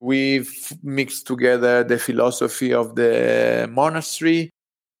we've mixed together the philosophy of the monastery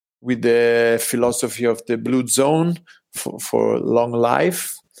with the philosophy of the blue zone for long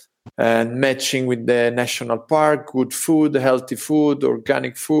life, and matching with the national park, good food, healthy food,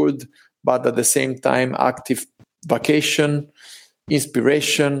 organic food, but at the same time, active vacation,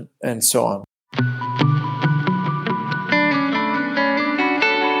 inspiration, and so on.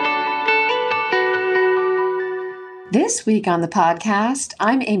 This week on the podcast,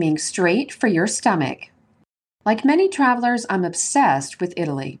 I'm aiming straight for your stomach. Like many travelers, I'm obsessed with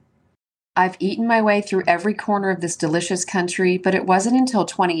Italy. I've eaten my way through every corner of this delicious country, but it wasn't until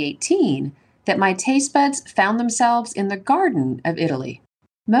 2018 that my taste buds found themselves in the garden of Italy.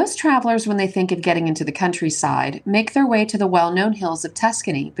 Most travelers, when they think of getting into the countryside, make their way to the well-known hills of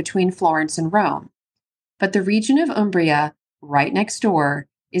Tuscany between Florence and Rome. But the region of Umbria, right next door,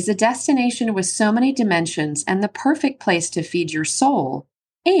 is a destination with so many dimensions and the perfect place to feed your soul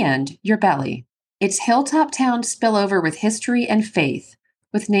and your belly. Its hilltop towns spill over with history and faith,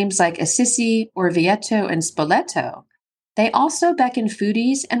 with names like Assisi, Orvieto, and Spoleto. They also beckon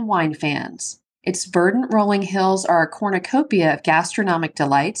foodies and wine fans. Its verdant rolling hills are a cornucopia of gastronomic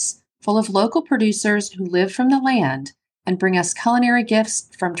delights, full of local producers who live from the land and bring us culinary gifts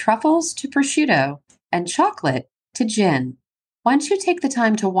from truffles to prosciutto and chocolate to gin. Once you take the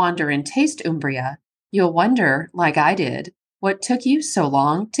time to wander and taste Umbria, you'll wonder, like I did, what took you so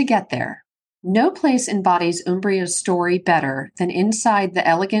long to get there. No place embodies Umbria's story better than inside the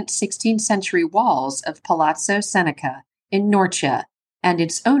elegant 16th century walls of Palazzo Seneca in Norcia and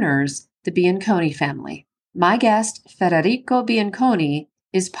its owners, the Bianconi family. My guest, Federico Bianconi,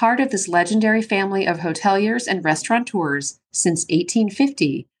 is part of this legendary family of hoteliers and restaurateurs since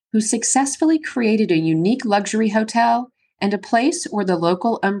 1850, who successfully created a unique luxury hotel and a place where the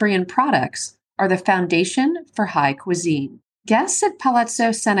local Umbrian products are the foundation for high cuisine. Guests at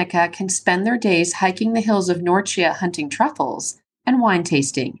Palazzo Seneca can spend their days hiking the hills of Norcia hunting truffles and wine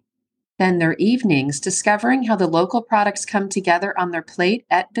tasting, then their evenings discovering how the local products come together on their plate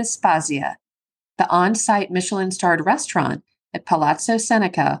at Vespasia, the on-site Michelin-starred restaurant at Palazzo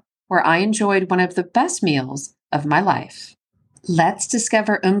Seneca, where I enjoyed one of the best meals of my life. Let's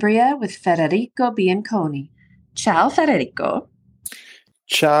discover Umbria with Federico Bianconi. Ciao, Federico.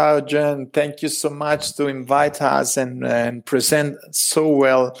 Ciao, Jen. Thank you so much to invite us and present so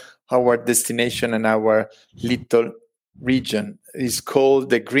well our destination and our little region. It's called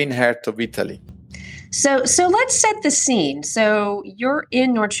the Green Heart of Italy. So let's set the scene. So you're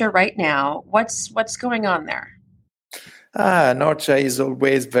in Norcia right now. What's going on there? Norcia is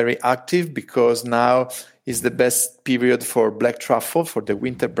always very active because now is the best period for black truffle, for the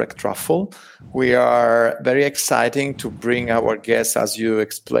winter black truffle. We are very exciting to bring our guests, as you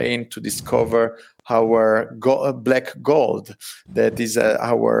explained, to discover our black gold that is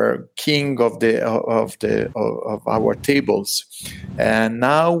our king of our tables. And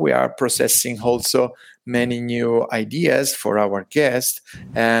now we are processing also many new ideas for our guests,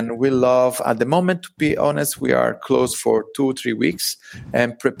 and we love, at the moment, to be honest, we are closed for 2-3 weeks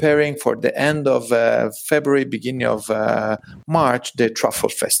and preparing for the end of February, beginning of March, the Truffle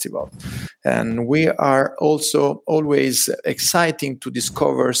Festival. And we are also always exciting to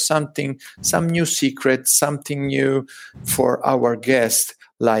discover some new secret, something new for our guests,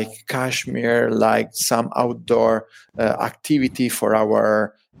 like cashmere, like some outdoor activity for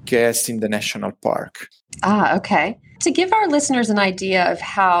our guests in the national park. Okay. To give our listeners an idea of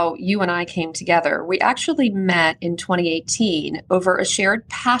how you and I came together, we actually met in 2018 over a shared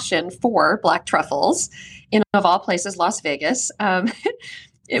passion for black truffles in, of all places, Las Vegas.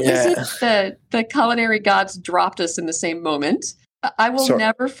 It was as if the culinary gods dropped us in the same moment. I will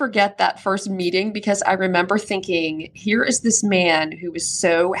never forget that first meeting because I remember thinking, here is this man who is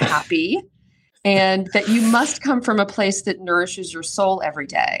so happy and that you must come from a place that nourishes your soul every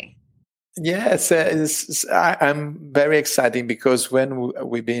day. Yes, I'm very excited because when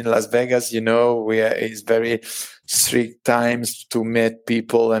we be in Las Vegas, it's very strict times to meet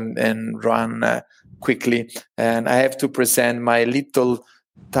people and run quickly. And I have to present my little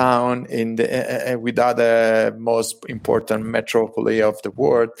town in the with other most important metropole of the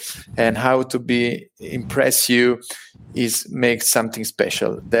world, and how to impress you is make something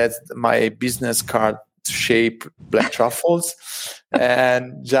special. That's my business card shape black truffles,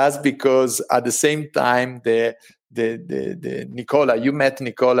 and just because at the same time the Nicola, you met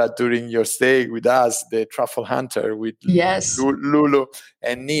Nicola during your stay with us, the truffle hunter with Lulu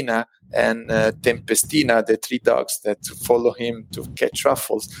and Nina and Tempestina, the 3 dogs that follow him to catch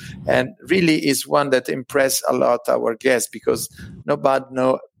truffles, and really is one that impressed a lot our guests because nobody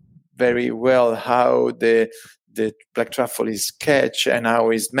know very well how the the black truffle is catch and how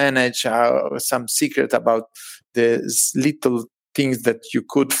it's managed, how some secret about the little things that you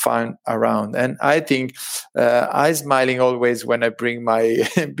could find around. And I think I'm smiling always when I bring my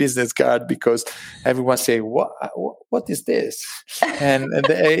business card, because everyone say, what is this? And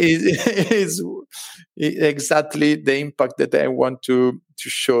it is exactly the impact that I want to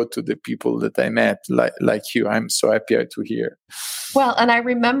show to the people that I met, like you. I'm so happy to hear. Well, and I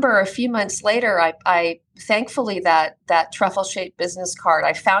remember a few months later, I thankfully that truffle-shaped business card,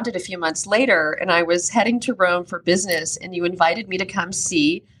 I found it a few months later, and I was heading to Rome for business, and you invited me to come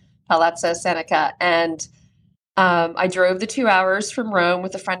see Palazzo Seneca. And I drove the 2 hours from Rome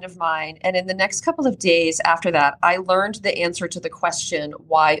with a friend of mine. And in the next couple of days after that, I learned the answer to the question,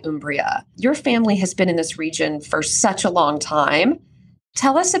 why Umbria? Your family has been in this region for such a long time.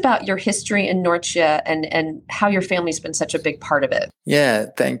 Tell us about your history in Norcia and how your family's been such a big part of it. Yeah,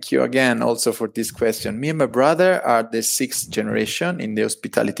 thank you again also for this question. Me and my brother are the sixth generation in the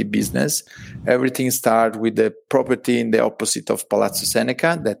hospitality business. Everything started with the property in the opposite of Palazzo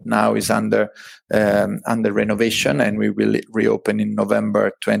Seneca that now is under renovation, and we will reopen in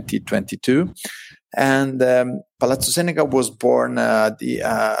November 2022. And Palazzo Seneca was born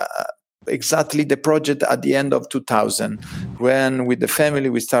exactly the project at the end of 2000, when with the family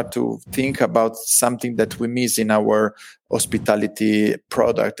we start to think about something that we miss in our hospitality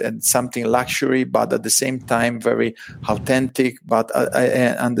product, and something luxury but at the same time very authentic, but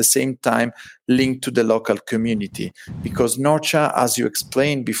at the same time linked to the local community, because Norcia, as you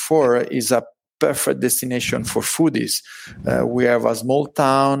explained before, is a perfect destination for foodies. We have a small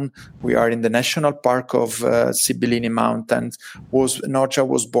town. We are in the national park of Sibillini Mountains. Norcia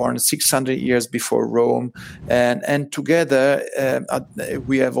was born 600 years before Rome, and together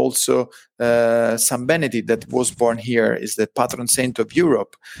we have also San Benedict that was born here, is the patron saint of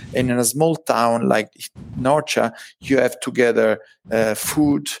Europe. And in a small town like Norcia, you have together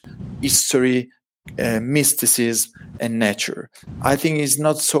food, history, mysticism, and nature. I think it's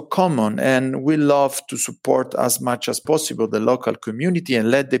not so common, and we love to support as much as possible the local community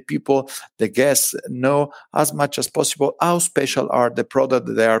and let the people, the guests, know as much as possible how special are the products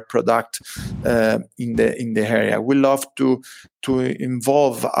that are product in the area. We love to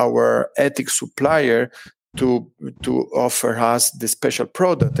involve our ethic supplier to offer us the special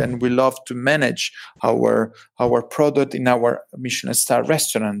product, and we love to manage our product in our Michelin star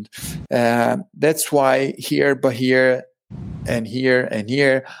restaurant. That's why here and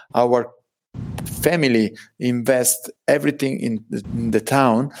here our family invest everything in the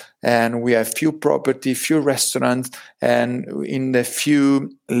town, and we have few property, few restaurants, and in the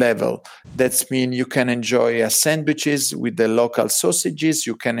few level. That means you can enjoy sandwiches with the local sausages.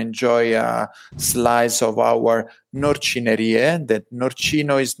 You can enjoy a slice of our norcinerie. That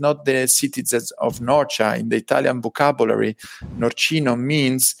Norcino is not the citizens of Norcia. In the Italian vocabulary, Norcino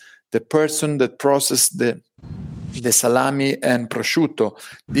means the person that processes the salami and prosciutto.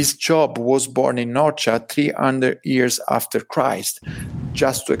 This job was born in Norcia 300 years after Christ,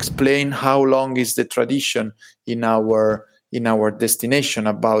 just to explain how long is the tradition in our destination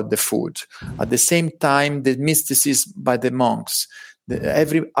about the food. At the same time, the mysticism by the monks.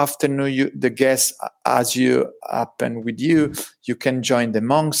 Every afternoon, the guests, as you happen with you can join the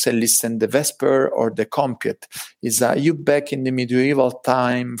monks and listen the Vesper or the Compiet. Is you back in the medieval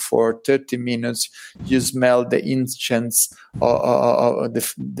time for 30 minutes. You smell the incense of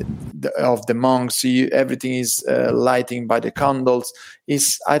the monks. Everything is lighting by the candles.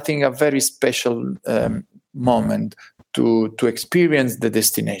 Is, I think, a very special moment to experience the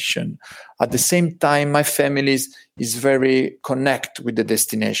destination. At the same time, my family is very connected with the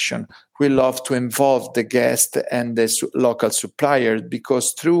destination. We love to involve the guest and the local suppliers,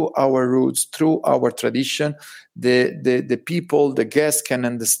 because through our roots, through our tradition, the people, the guests can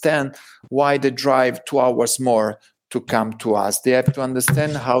understand why they drive 2 hours more to come to us. They have to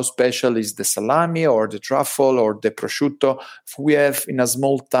understand how special is the salami or the truffle or the prosciutto. We have in a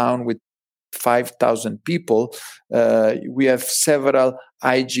small town with 5,000 people, we have several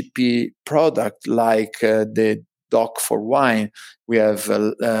IGP products like the dock for wine. We have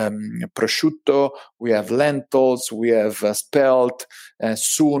prosciutto, we have lentils, we have spelt.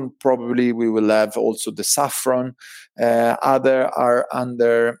 Soon, probably, we will have also the saffron. Other are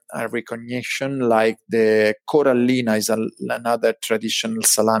under recognition, like the corallina is another traditional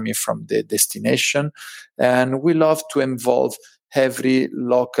salami from the destination. And we love to involve every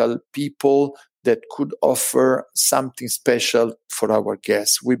local people that could offer something special for our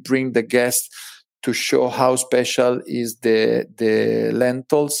guests. We bring the guests to show how special is the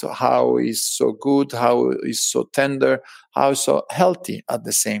lentils, how is so good, how is so tender, how so healthy at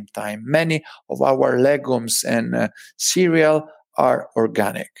the same time. Many of our legumes and cereal are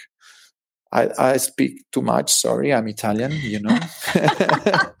organic. I speak too much. Sorry, I'm Italian,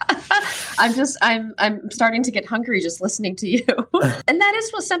 I'm starting to get hungry just listening to you. And that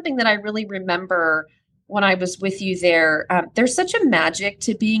was something that I really remember when I was with you there. There's such a magic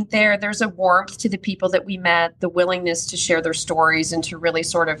to being there. There's a warmth to the people that we met, the willingness to share their stories and to really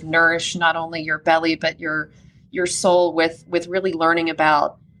sort of nourish not only your belly, but your soul with really learning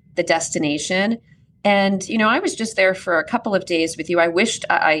about the destination. And, I was just there for a couple of days with you. I wished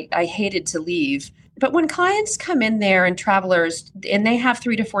I hated to leave. But when clients come in there and travelers, and they have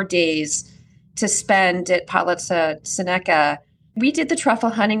 3 to 4 days to spend at Palazzo Seneca, we did the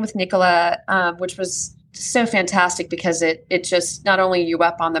truffle hunting with Nicola, which was so fantastic because it just not only you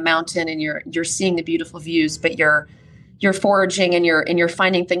up on the mountain and you're seeing the beautiful views, but you're foraging and you're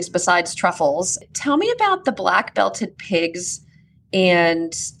finding things besides truffles. Tell me about the black belted pigs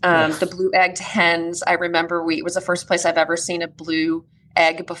and the blue-egged hens. I remember it was the first place I've ever seen a blue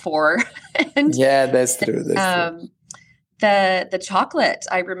egg before. And, yeah, that's true. That's true. The chocolate,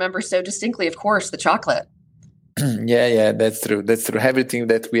 I remember so distinctly, of course, the chocolate. Yeah, that's true. That's true. Everything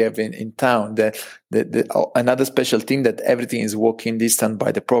that we have in town, another special thing that everything is walking distance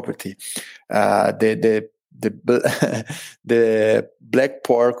by the property. The black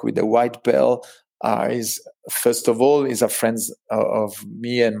pork with the white bell is, first of all, is a friend of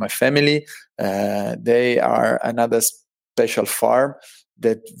me and my family. They are another special farm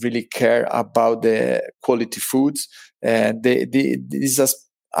that really care about the quality foods. And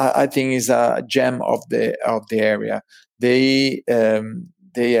I think is a gem of the area. They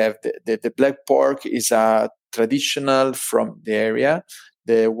have the black pork is a traditional from the area.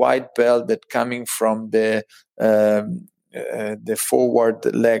 The white bell that coming from the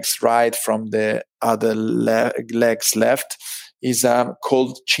forward legs right from the other legs left is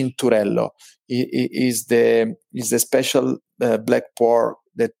called cinturello. It is the special black pork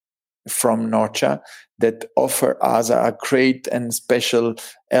that from Norcia that offer us a great and special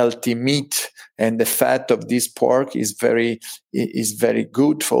healthy meat, and the fat of this pork is very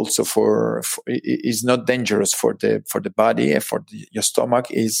good also is not dangerous for the body and for your stomach.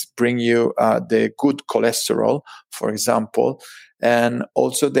 Is bring you the good cholesterol, for example. And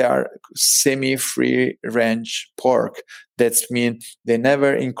also they are semi-free range pork. That means they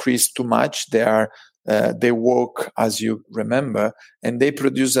never increase too much. They walk, as you remember, and they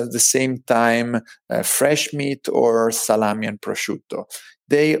produce at the same time fresh meat or salami and prosciutto.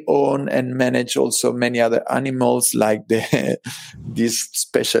 They own and manage also many other animals like this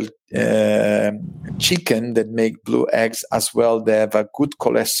special chicken that make blue eggs as well. They have a good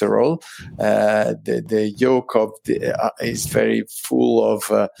cholesterol. The yolk of is very full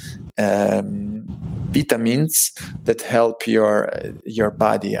of vitamins that help your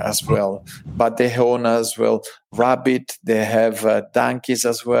body as well. But they own as well rabbit. They have donkeys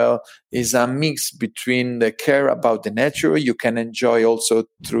as well. It's a mix between the care about the nature. You can enjoy also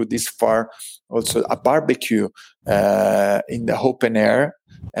through this farm also a barbecue in the open air.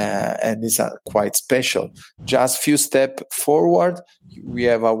 And it's quite special. Just few steps forward, we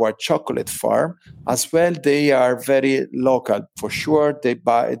have our chocolate farm as well. They are very local for sure. They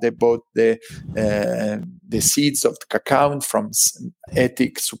bought the seeds of the cacao from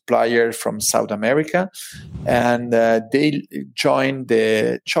ethic supplier from South America, and they join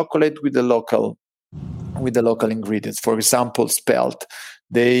the chocolate with the local ingredients. For example, spelt.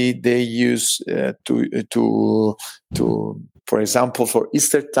 They use to for example, for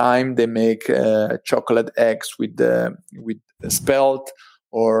Easter time, they make chocolate eggs with spelt,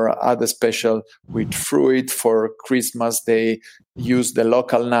 or other special with fruit. For Christmas, they use the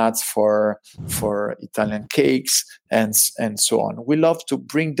local nuts for Italian cakes and so on. We love to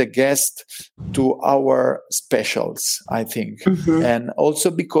bring the guest to our specials, I think. Mm-hmm. And also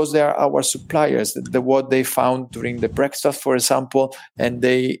because they are our suppliers, what they found during the breakfast, for example, and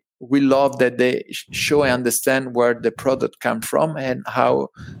we love that they show and understand where the product comes from and how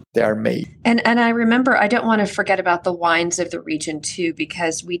they are made. And I remember, I don't want to forget about the wines of the region too,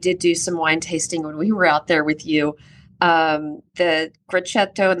 because we did do some wine tasting when we were out there with you. The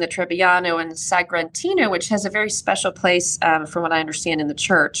Gracetto and the Trebbiano and Sagrantino, which has a very special place, from what I understand, in the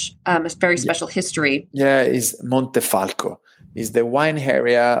church, a very special history. Yeah, it's Montefalco. is the wine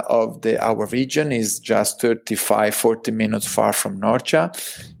area of our region, is just 35-40 minutes far from Norcia.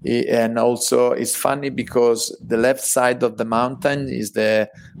 And also it's funny because the left side of the mountain is the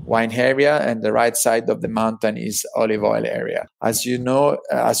wine area and the right side of the mountain is olive oil area. As you know,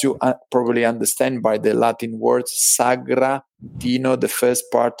 as you probably understand by the Latin word sagra, Dino, the first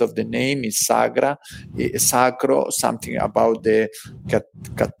part of the name is sagra, sacro, something about the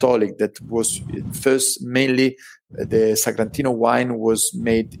Catholic, that was first mainly the Sagrantino wine was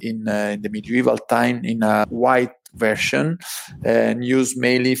made in the medieval time in a white version and used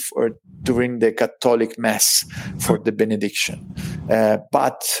mainly during the Catholic Mass for the benediction.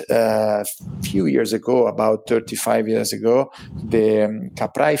 But a few years ago, about 35 years ago, the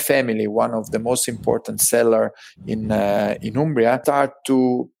Caprai family, one of the most important sellers in Umbria, started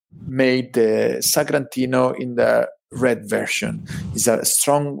to make the Sagrantino in the red version. It's a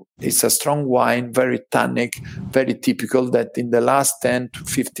strong wine, very tannic, very typical, that in the last 10 to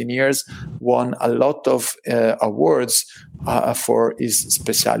 15 years won a lot of awards for its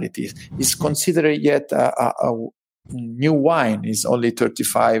specialities. It's considered yet a new wine. Is only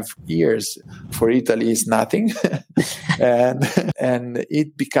 35 years. For Italy is nothing. and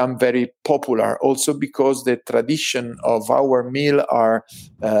it became very popular also because the tradition of our meal are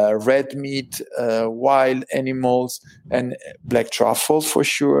red meat, wild animals, and black truffles for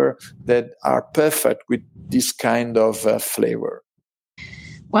sure, that are perfect with this kind of flavor.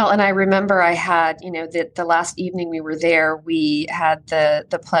 Well, and I remember I had, the last evening we were there, we had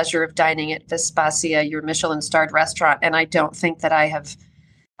the pleasure of dining at Vespasia, your Michelin-starred restaurant, and I don't think that I have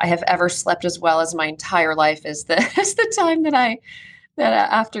ever slept as well as my entire life as the time that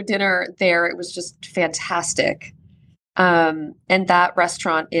after dinner there. It was just fantastic. And that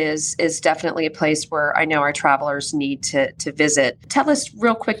restaurant is definitely a place where I know our travelers need to visit. Tell us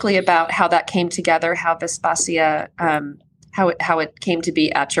real quickly about how that came together, how Vespasia, how it came to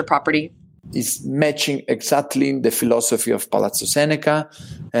be at your property. Is matching exactly the philosophy of Palazzo Seneca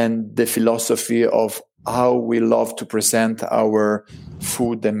and the philosophy of how we love to present our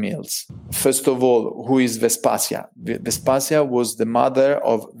food and meals. First of all, who is Vespasia? Vespasia was the mother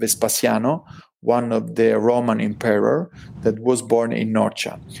of Vespasiano, one of the Roman emperor that was born in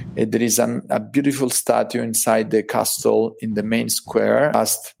Norcia. There is a beautiful statue inside the castle in the main square,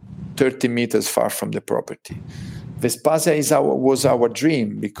 just 30 meters far from the property. Vespasia was our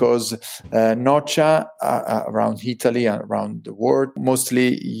dream because Norcia, around Italy and around the world,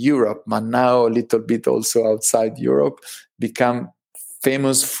 mostly Europe, but now a little bit also outside Europe, become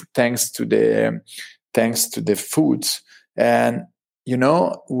famous thanks to the foods. And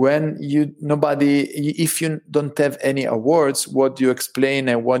when if you don't have any awards, what you explain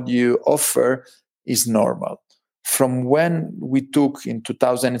and what you offer is normal. From when we took in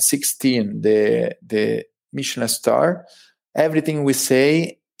 2016 the Michelin star, everything we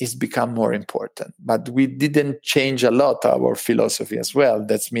say is become more important. But we didn't change a lot our philosophy as well.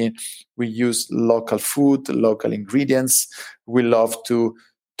 That means we use local food, local ingredients. We love to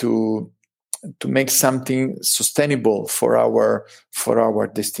make something sustainable for our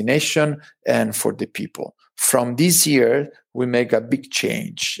destination and for the people. From this year, we make a big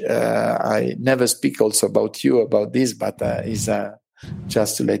change. I never speak also about this, but is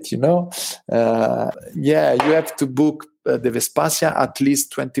just to let you know. You have to book the Vespasia at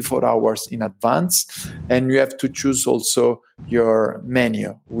least 24 hours in advance, and you have to choose also your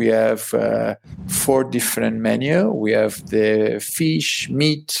menu. We have 4 different menus. We have the fish,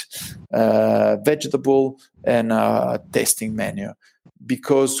 meat, vegetable, and a tasting menu.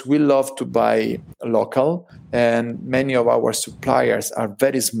 Because we love to buy local, and many of our suppliers are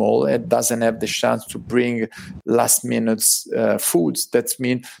very small and doesn't have the chance to bring last minute foods. That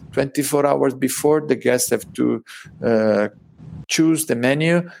means 24 hours before, the guests have to choose the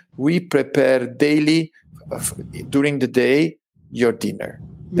menu. We prepare daily during the day your dinner.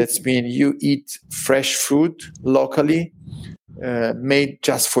 That means you eat fresh food locally, made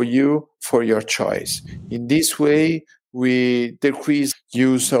just for you, for your choice. In this way, we decrease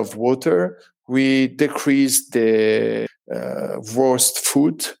use of water, we decrease the worst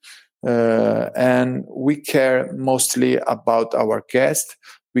food, and we care mostly about our guests.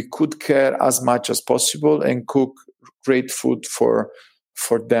 We could care as much as possible and cook great food for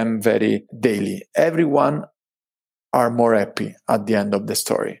them very daily. Everyone are more happy at the end of the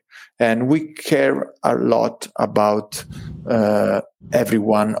story. And we care a lot about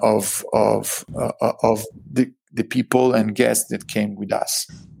everyone of the people and guests that came with us.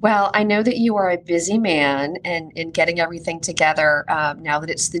 Well, I know that you are a busy man and in getting everything together now that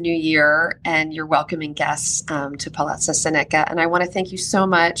it's the new year and you're welcoming guests to Palazzo Seneca. And I want to thank you so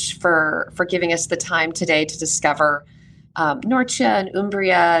much for giving us the time today to discover Norcia and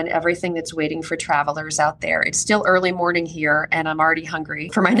Umbria and everything that's waiting for travelers out there. It's still early morning here, and I'm already hungry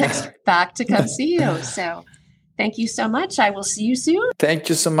for my next back to come see you. So thank you so much. I will see you soon. Thank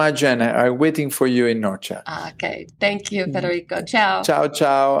you so much, Anna. I'm waiting for you in Norcia. Okay. Thank you, Federico. Ciao. Ciao,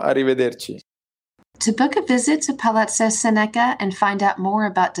 ciao. Arrivederci. To book a visit to Palazzo Seneca and find out more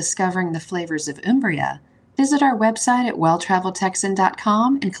about discovering the flavors of Umbria, visit our website at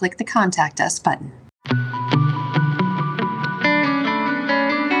welltraveltexan.com and click the Contact Us button.